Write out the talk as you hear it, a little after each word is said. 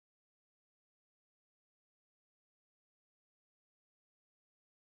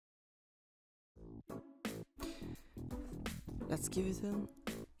Let's give it an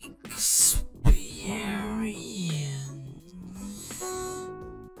experience.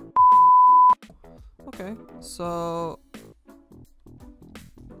 Okay, so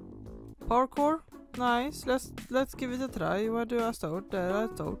parkour, nice. Let's give it a try. Where do I start? There I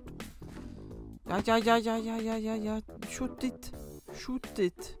start. Yeah. Shoot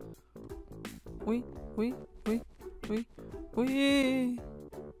it. Oui.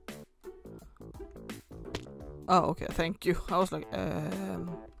 Oh, okay, thank you. I was like, and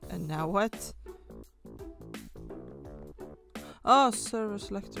now what? Oh, server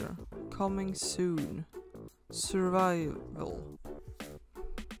selector. Coming soon. Survival.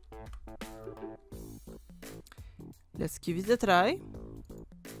 Let's give it a try.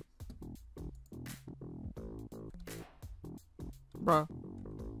 Bruh.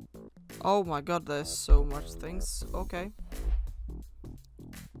 Oh my god, there's so much things. Okay.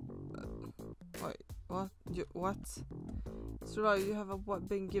 Wait, what? What? Survival, you have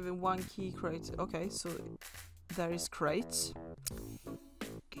been given 1 key crate. Okay, so there is crates.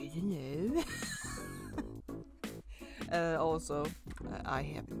 Good to know. Also, I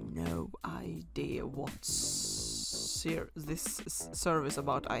have no idea what's this service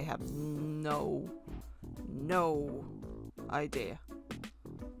about. I have no idea.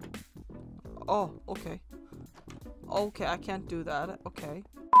 Oh, okay. Okay, I can't do that. Okay.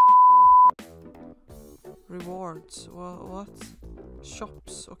 Rewards. Well, what?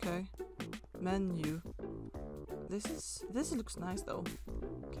 Shops. Okay. Menu. This looks nice though.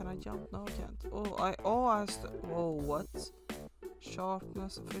 Can I jump? No, I can't. Oh, what?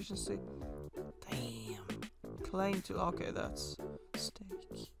 Sharpness, efficiency. Damn. Claim to. Okay, that's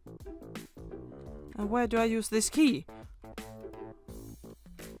steak. And where do I use this key?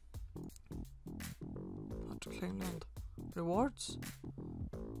 How to claim land? Rewards.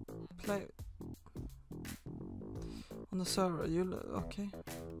 Play on the server. Okay.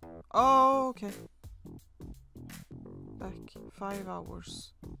 Oh, okay. Back 5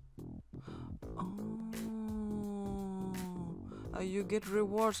 hours. Oh, you get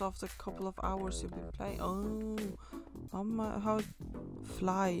rewards after a couple of hours you've been playing. Oh, how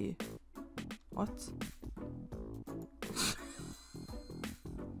fly? What?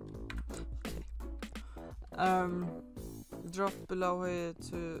 Okay. Drop below here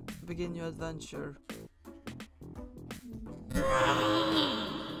to begin your adventure.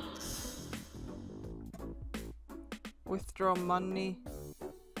 Withdraw money.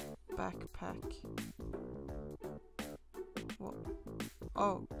 Backpack. What?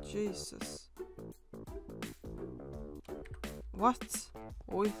 Oh, Jesus. What?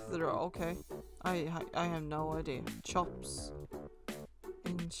 Withdraw. Okay. I have no idea. Chops.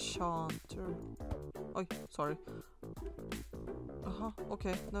 Enchanter. Oh, sorry.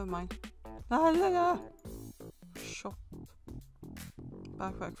 Okay, never mind. Shop.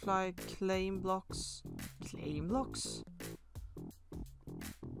 Backpack, fly, claim blocks. Claim blocks?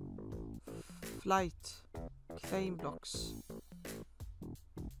 Flight. Claim blocks.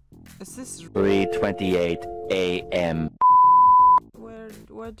 Is this 3:28 a.m.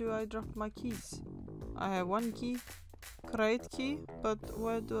 Where do I drop my keys? I have 1 key. Crate key, but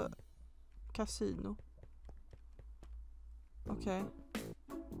where do I... Casino. Okay.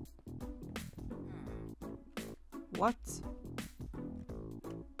 What?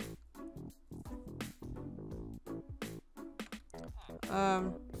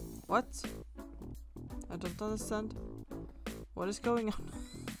 What? I don't understand. What is going on?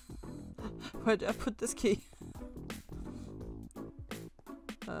 Where did I put this key?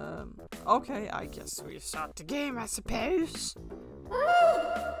 Okay, I guess we start the game, I suppose.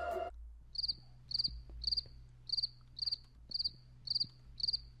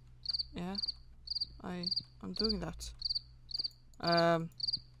 Yeah, I'm doing that.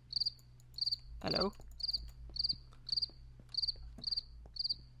 Hello?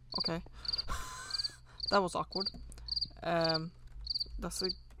 Okay. That was awkward. Does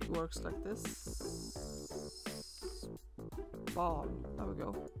it works like this? Ball. There we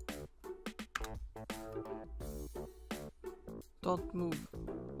go. Don't move.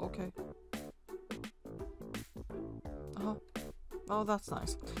 Okay. Oh, that's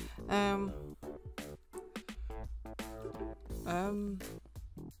nice.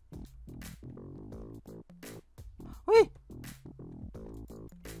 Wait.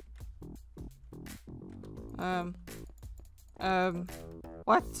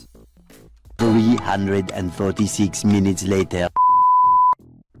 What? 346 minutes later.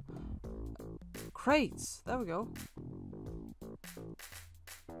 Crates. There we go.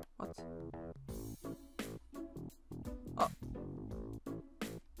 What? Oh.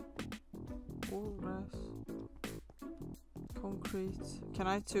 Concrete. Can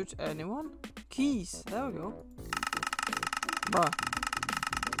I touch anyone? Keys. There we go. Bruh.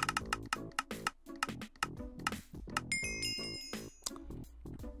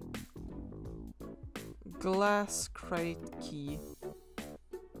 Glass crate key.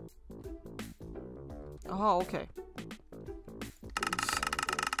 Oh, okay.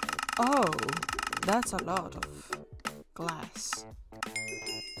 Oh, that's a lot of glass.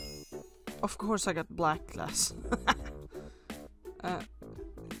 Of course I got black glass. Ah!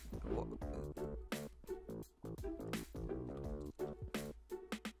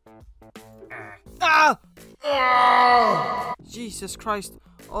 Jesus Christ.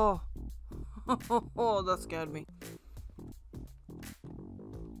 Oh. Oh, that scared me.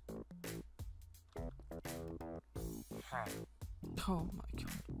 Oh my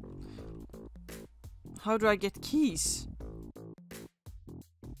god. How do I get keys?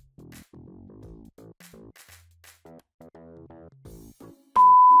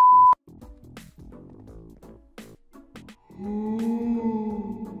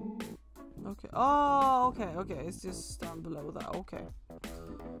 Okay. Oh, okay, okay. It's just down below that. Okay.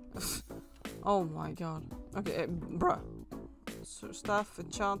 Oh my god. Okay, bruh. So stuff,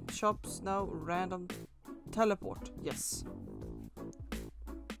 enchant shops, now random teleport. Yes.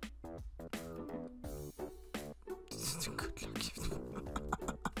 Good luck.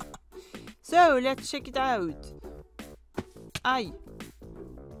 So let's check it out. I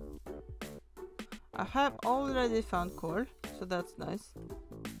have already found coal, so that's nice.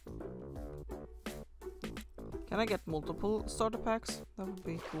 Can I get multiple starter packs? That would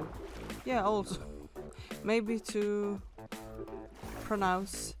be cool. Yeah, also maybe to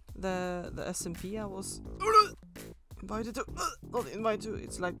pronounce the SMP I was invited to. Not invited to.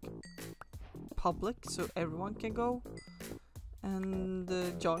 It's like public, so everyone can go and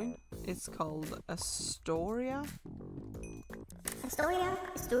join. It's called Astoria. Astoria,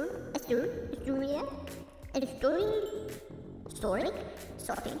 Astoria,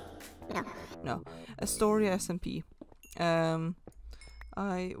 sorting. No, Astoria SMP.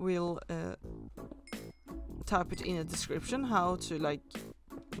 I will type it in the description how to like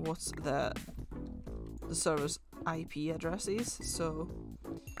what's the server's IP address is, so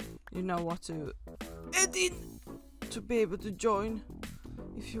you know what to add in to be able to join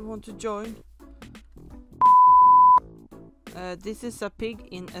if you want to join. This is a pig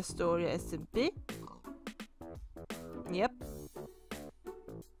in Astoria SMP. Yep.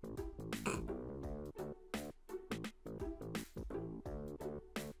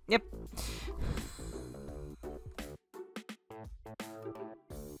 Yep.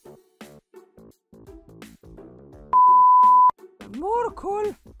 More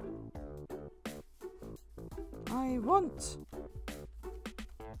coal. I want.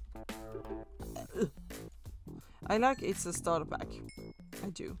 I like it's a starter pack. I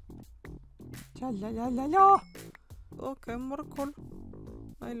do. La la la la la. Okay, more coal.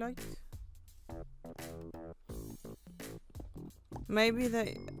 I like. Maybe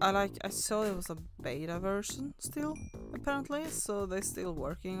I saw it was a beta version still, apparently, so they're still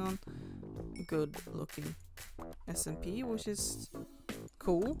working on good looking SMP, which is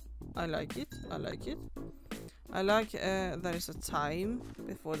cool. I like it. I like it. I like there is a time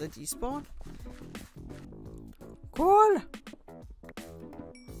before the despawn. Cool.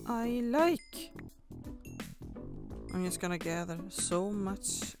 I like. I'm just gonna gather so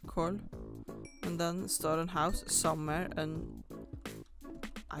much coal and then start a house somewhere, and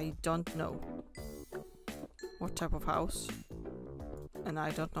I don't know what type of house, and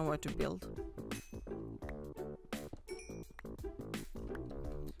I don't know where to build.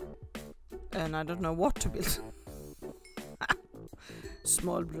 And I don't know what to build.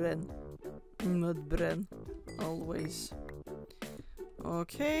 Small brain, mud brain, always.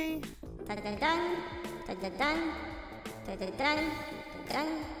 Okay. Ta-da-dun, ta-da-dun, ta-da-dun,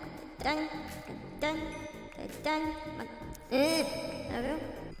 ta-dun, ta-dun, ta-dun, ta-dun. Okay.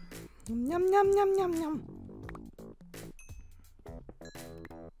 Yum yum yum yum yum.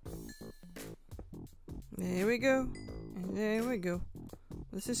 There we go. And there we go.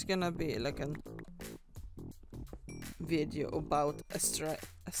 This is gonna be like a video about Astoria.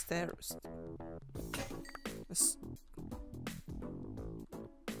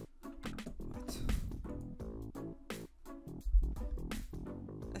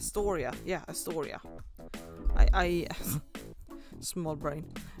 Astoria, yeah, Astoria. I small brain.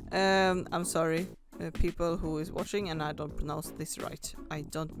 I'm sorry, people who is watching, and I don't pronounce this right. I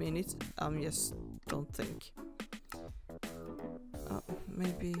don't mean it. Just don't think.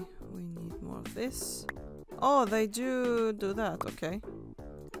 Maybe we need more of this. Oh, they do that. Okay.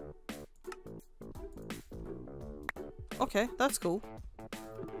 Okay, that's cool.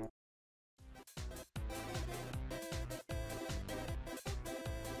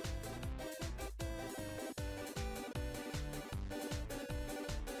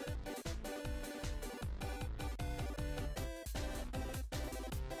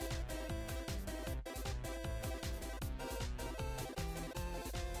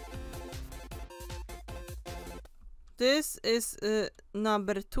 This is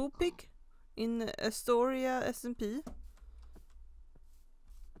number 2 pick in Astoria SMP.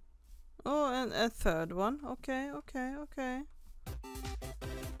 Oh, and a third one. Okay, okay, okay.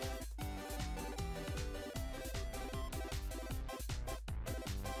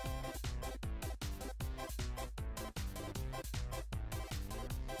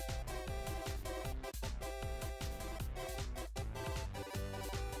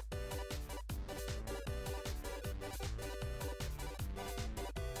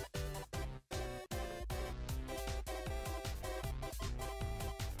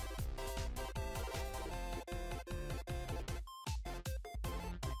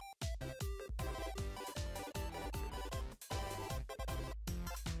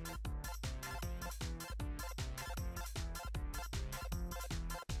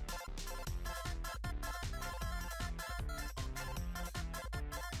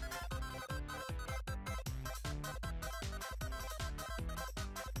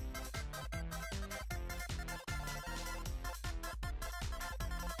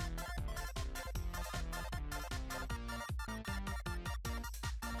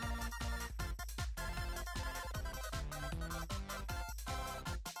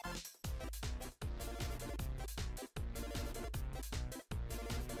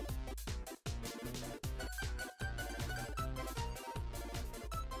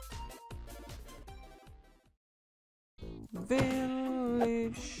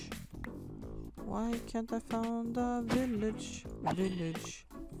 Village. Why can't I find a village? Village.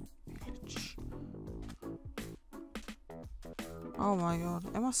 Oh my god,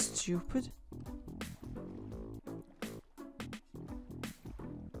 am I stupid?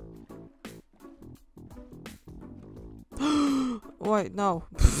 Wait, no.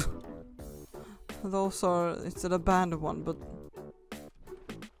 Those are, it's an abandoned one, but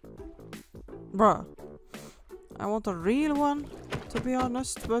bruh, I want a real one, to be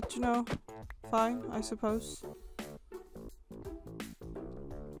honest, but you know, fine, I suppose.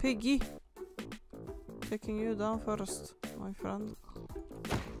 Piggy, taking you down first, my friend.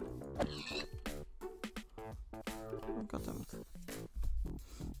 Oh, God damn it.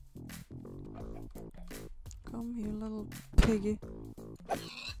 Come here, little piggy.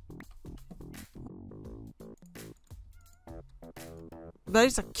 There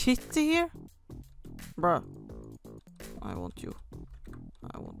is a kitty here? Bruh. I want you.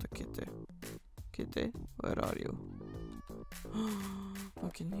 I want a kitty. Kitty, where are you? I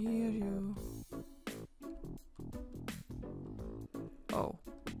can hear you. Oh.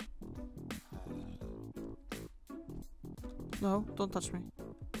 No, don't touch me.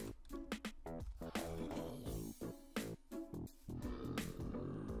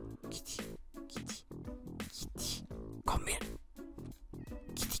 Kitty, kitty, kitty. Come here.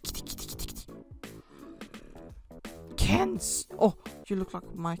 Kitty, kitty, kitty, kitty, kitty. Kens! Oh, you look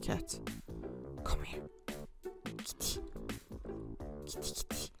like my cat. Come here. Kitty. Kitty,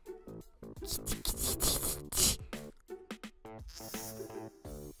 kitty. Kitty, kitty, kitty, kitty.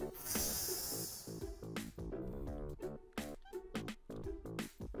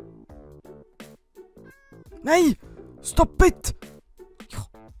 Nej! Stop it! Ja,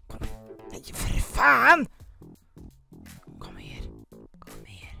 kom. Nej, för fan! Kom här. Kom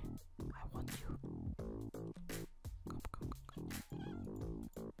här. I want you. Kom, kom, kom, kom.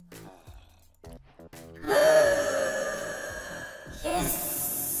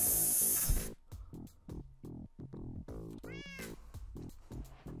 Yes!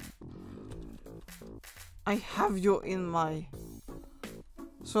 I have you in my...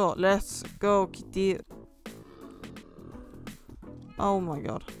 So, let's go, kitty. Oh my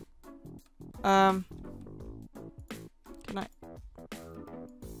god. Can I...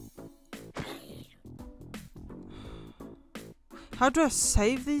 How do I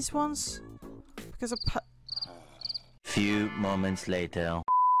save these ones? Because Few moments later.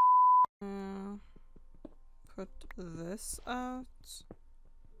 put this out.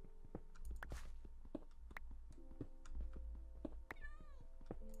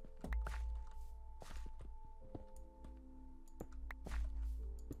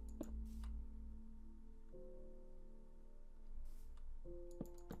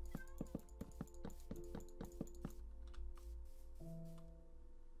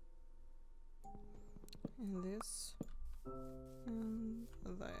 And this.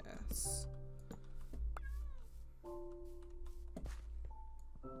 Yes.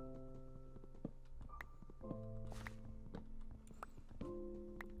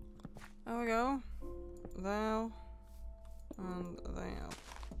 There we go. There. And there.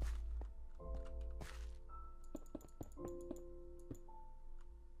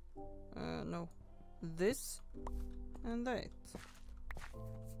 No. This. And that.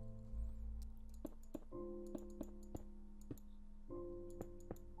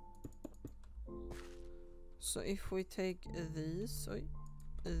 So if we take these,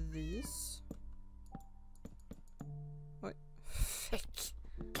 these. Wait, fick.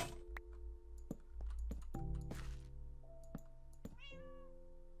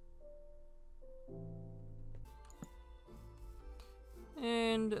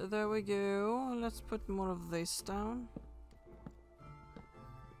 And there we go. Let's put more of this down.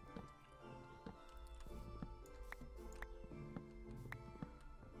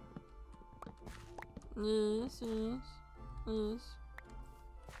 Yes, yes, yes.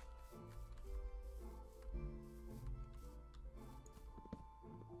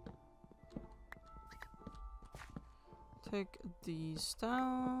 Take these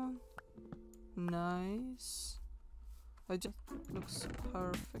down. Nice. It just looks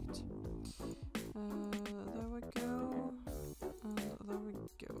perfect. There we go. And there we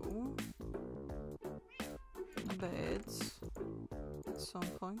go. Beds. At some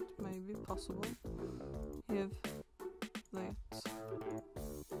point, maybe possible. You have that.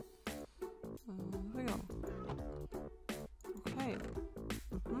 There we go. Okay.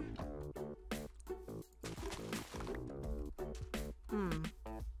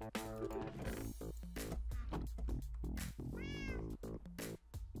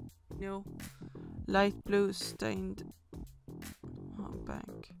 No. Light blue stained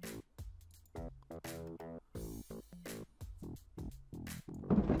bank.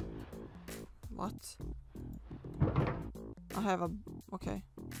 What? I have a... okay.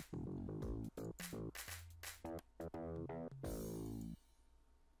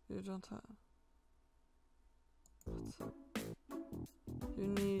 You don't have... what? You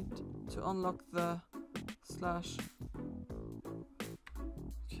need to unlock the slash...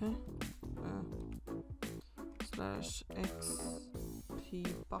 okay. Slash XP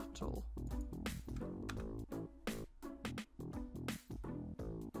bottle.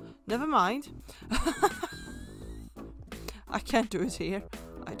 Never mind. I can't do it here.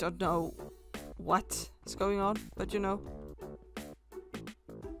 I don't know what is going on, but you know.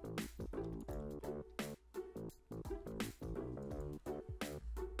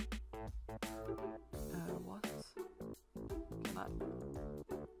 What?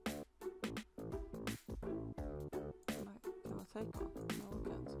 Can I take one? No, I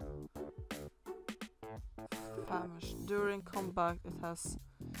can't. Famished. During combat, it has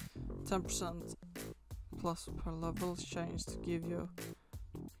 10% plus per level change to give you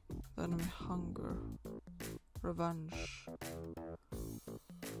the enemy hunger. Revenge.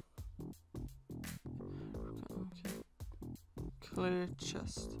 Okay. Clear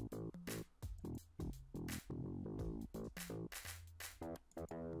chest.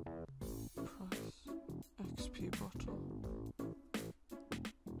 Price. XP bottle.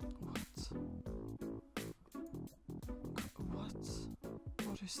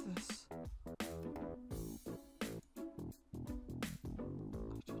 What is this? I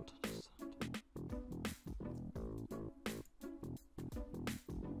don't understand.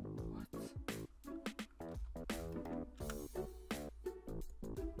 What?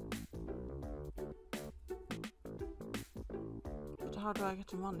 But how do I get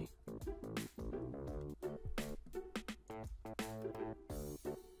the money?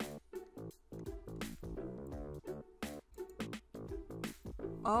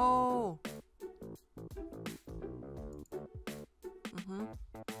 Oh.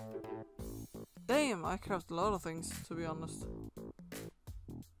 Damn, I craft a lot of things, to be honest.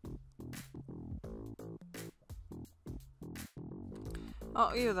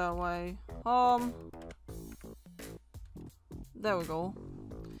 Oh, either way. There we go.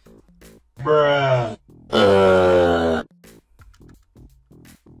 Bruh.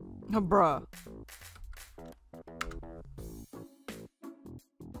 Bruh.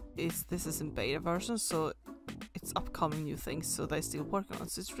 This is in beta version, so it's upcoming new things, so they still working on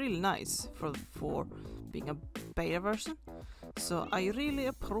it. So it's really nice for being a beta version. So I really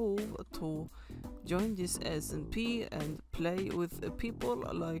approve to join this SMP and play with people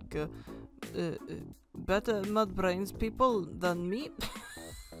like better mud brains people than me.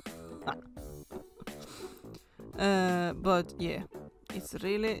 But yeah, it's a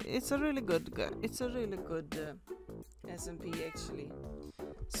really good SMP actually.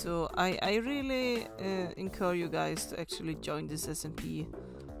 So I really encourage you guys to actually join this SMP.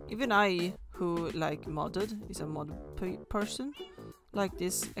 Even I, who like modded, is a mod person, like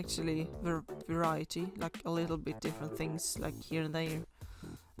this actually variety, like a little bit different things like here and there.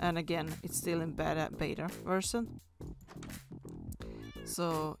 And again, it's still in beta version.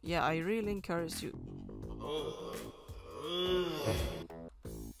 So yeah, I really encourage you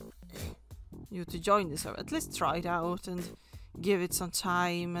to join this server. At least try it out and give it some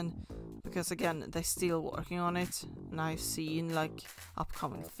time, and because again they're still working on it and I've seen like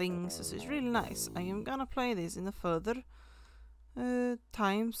upcoming things, so it's really nice. I am gonna play this in the further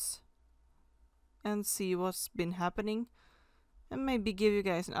times and see what's been happening, and maybe give you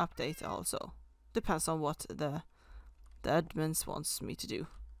guys an update also. Depends on what the admins wants me to do.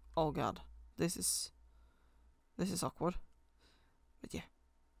 Oh god, this is awkward. But yeah,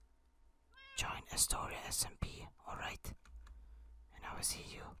 join Astoria SMP, alright? And I will see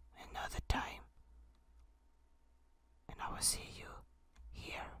you another time. And I will see